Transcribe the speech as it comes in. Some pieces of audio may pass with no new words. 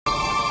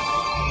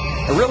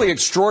A really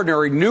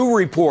extraordinary new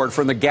report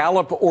from the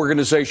Gallup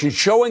organization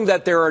showing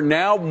that there are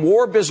now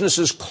more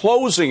businesses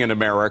closing in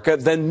America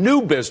than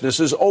new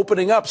businesses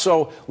opening up.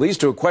 So leads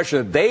to a question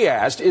that they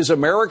asked, is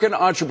American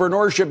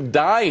entrepreneurship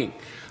dying?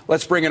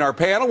 Let's bring in our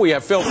panel. We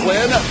have Phil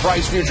Flynn,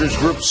 Price Futures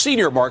Group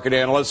Senior Market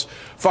Analyst,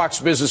 Fox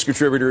Business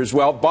Contributor as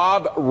well,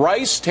 Bob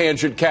Rice,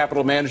 Tangent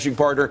Capital Managing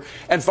Partner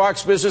and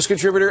Fox Business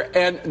Contributor,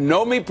 and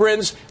Nomi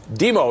Prins,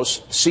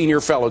 Demos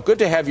Senior Fellow. Good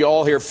to have you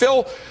all here.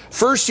 Phil,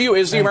 first to you,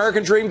 is the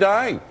American dream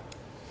dying?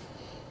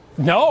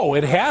 No,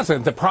 it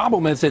hasn't. The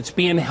problem is it's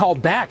being held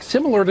back,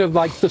 similar to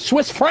like the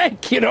Swiss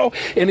franc, you know.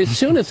 And as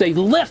soon as they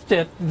lift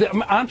it, the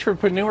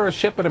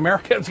entrepreneurship in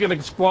America is going to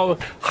explode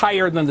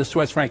higher than the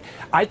Swiss franc.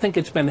 I think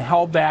it's been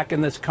held back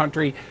in this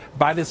country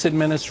by this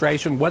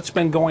administration. What's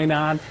been going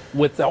on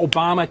with the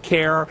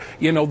Obamacare,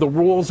 you know, the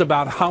rules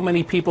about how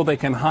many people they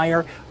can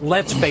hire.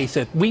 Let's face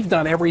it, we've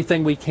done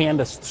everything we can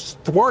to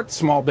thwart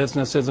small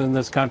businesses in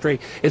this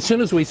country. As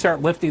soon as we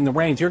start lifting the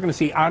reins, you're going to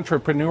see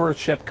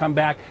entrepreneurship come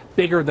back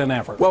bigger than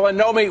ever. Well, and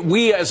Nomi,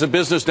 we as a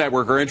business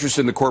network are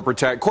interested in the corporate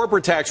tax.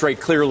 Corporate tax rate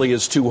clearly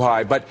is too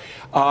high, but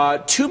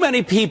too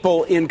many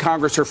people in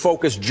Congress are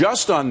focused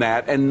just on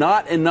that and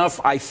not enough,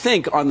 I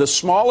think, on the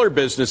smaller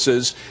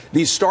businesses,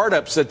 these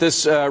startups that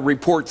this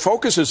report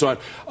focuses on.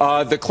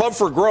 The Club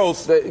for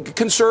Growth, the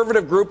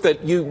conservative group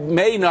that you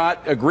may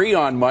not agree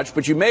on much,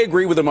 but you may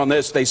agree with them on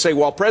this. They say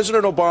while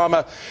President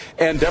Obama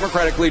and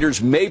Democratic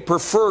leaders may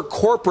prefer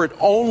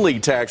corporate-only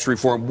tax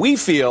reform, we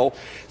feel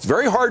it's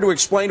very hard to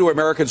explain to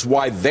Americans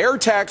why their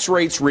tax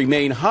rates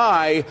remain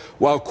high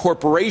while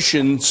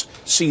corporations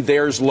see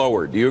theirs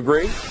lowered. Do you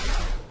agree?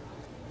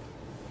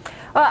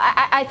 Well,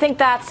 I think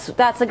that's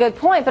a good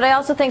point, but I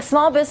also think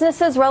small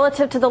businesses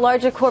relative to the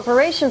larger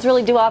corporations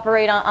really do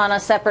operate on a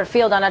separate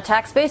field, on a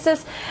tax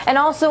basis, and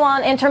also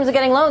in terms of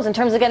getting loans, in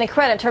terms of getting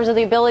credit, in terms of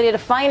the ability to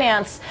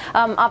finance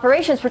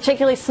operations,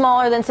 particularly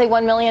smaller than, say,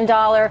 $1 million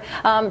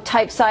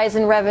type size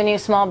in revenue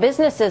small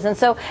businesses. And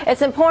so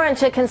it's important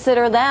to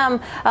consider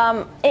them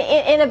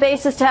in a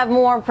basis to have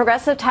more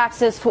progressive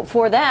taxes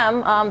for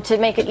them, to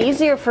make it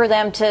easier for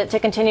them to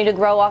continue to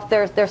grow off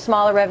their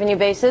smaller revenue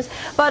bases.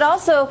 But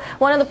also,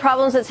 one of the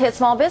problems that's hit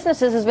small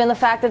businesses has been the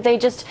fact that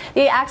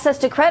the access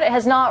to credit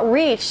has not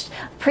reached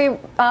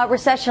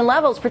pre-recession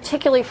levels,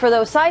 particularly for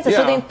those sizes. Yeah.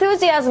 So the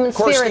enthusiasm and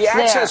spirit's there. Of course,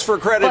 the access for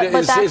credit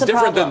is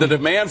different than the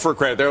demand for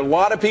credit. There are a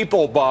lot of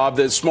people, Bob,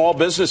 the small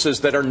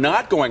businesses that are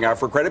not going out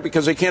for credit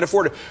because they can't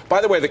afford it. By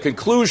the way, the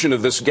conclusion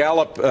of this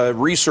Gallup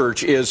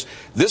research is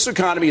this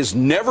economy is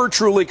never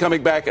truly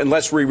coming back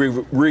unless we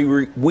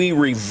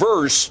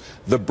reverse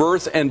the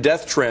birth and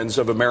death trends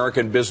of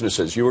American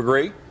businesses. You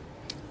agree?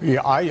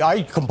 Yeah,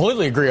 I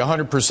completely agree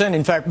 100%.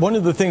 In fact, one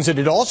of the things that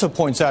it also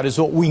points out is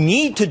what we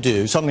need to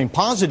do, something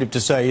positive to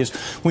say, is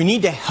we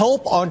need to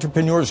help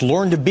entrepreneurs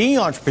learn to be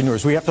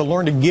entrepreneurs. We have to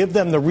learn to give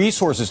them the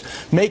resources,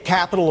 make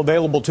capital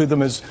available to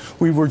them, as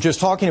we were just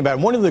talking about.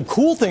 One of the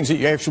cool things that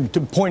you actually,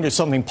 to point to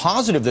something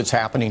positive that's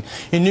happening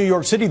in New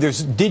York City,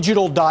 there's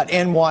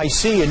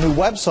digital.nyc, a new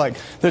website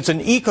that's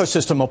an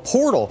ecosystem, a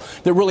portal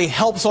that really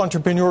helps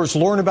entrepreneurs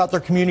learn about their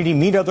community,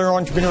 meet other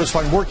entrepreneurs,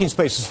 find working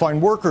spaces, find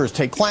workers,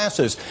 take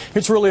classes.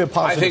 It's really a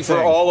positive I think thing.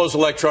 for all those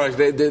electronic,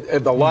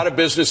 a lot of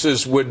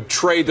businesses would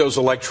trade those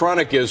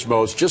electronic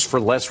gizmos just for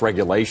less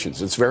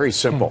regulations. It's very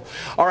simple.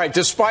 All right,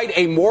 despite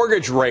a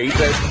mortgage rate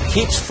that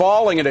keeps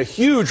falling and a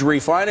huge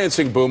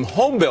refinancing boom,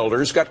 home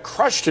builders got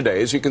crushed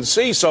today, as you can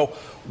see. So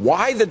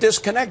why the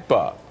disconnect,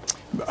 Bob?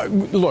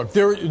 Look,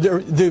 there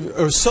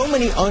are so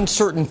many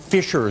uncertain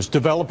fissures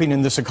developing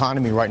in this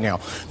economy right now.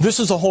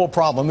 This is a whole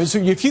problem.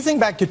 If you think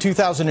back to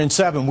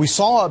 2007, we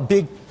saw a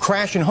big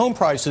crash in home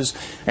prices,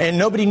 and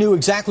nobody knew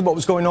exactly what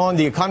was going on.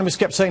 The economists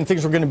kept saying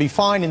things were going to be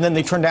fine, and then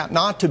they turned out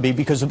not to be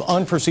because of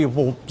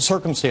unforeseeable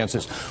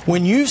circumstances.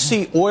 When you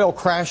see oil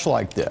crash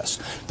like this,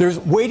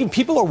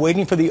 people are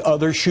waiting for the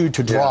other shoe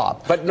to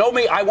drop. Yeah. But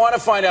Nomi, I want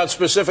to find out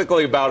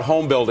specifically about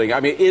home building. I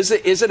mean, is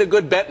it a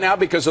good bet now?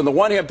 Because on the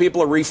one hand,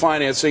 people are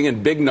refinancing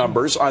in big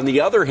numbers. On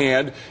the other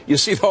hand, you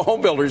see the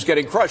home builders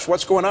getting crushed.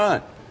 What's going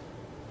on?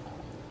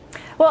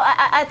 Well,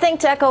 I think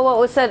to echo what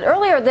was said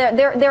earlier,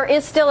 there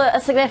is still a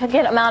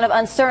significant amount of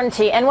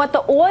uncertainty. And what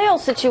the oil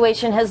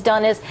situation has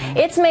done is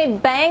it's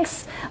made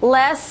banks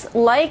less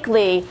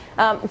likely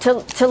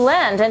to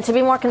lend and to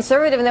be more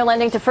conservative in their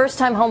lending to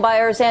first-time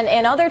homebuyers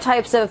and other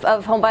types of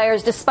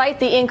homebuyers,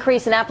 despite the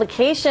increase in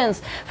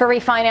applications for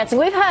refinancing.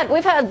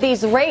 We've had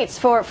these rates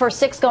for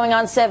 6 going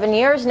on 7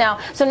 years now,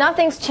 so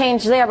nothing's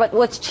changed there. But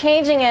what's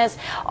changing is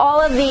all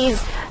of these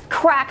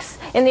cracks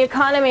in the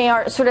economy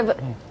are sort of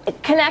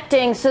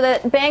connecting so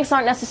that banks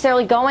aren't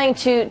necessarily going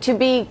to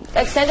be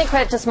extending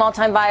credit to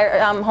small-time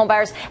home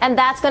buyers, and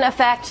that's going to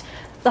affect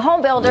the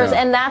home builders,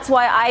 and that's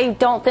why I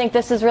don't think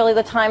this is really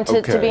the time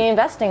to be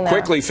investing there.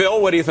 Quickly,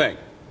 Phil, what do you think?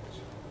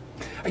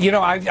 You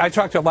know, I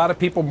talk to a lot of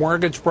people,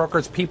 mortgage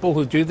brokers, people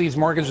who do these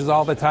mortgages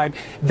all the time.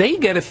 They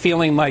get a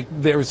feeling like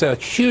there's a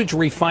huge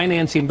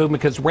refinancing boom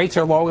because rates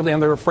are low and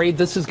they're afraid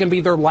this is going to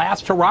be their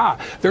last hurrah.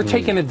 They're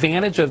taking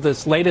advantage of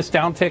this latest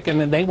downtick, and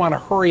then they want to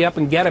hurry up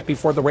and get it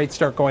before the rates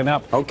start going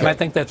up. And I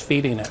think that's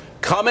feeding it.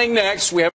 Coming next, we have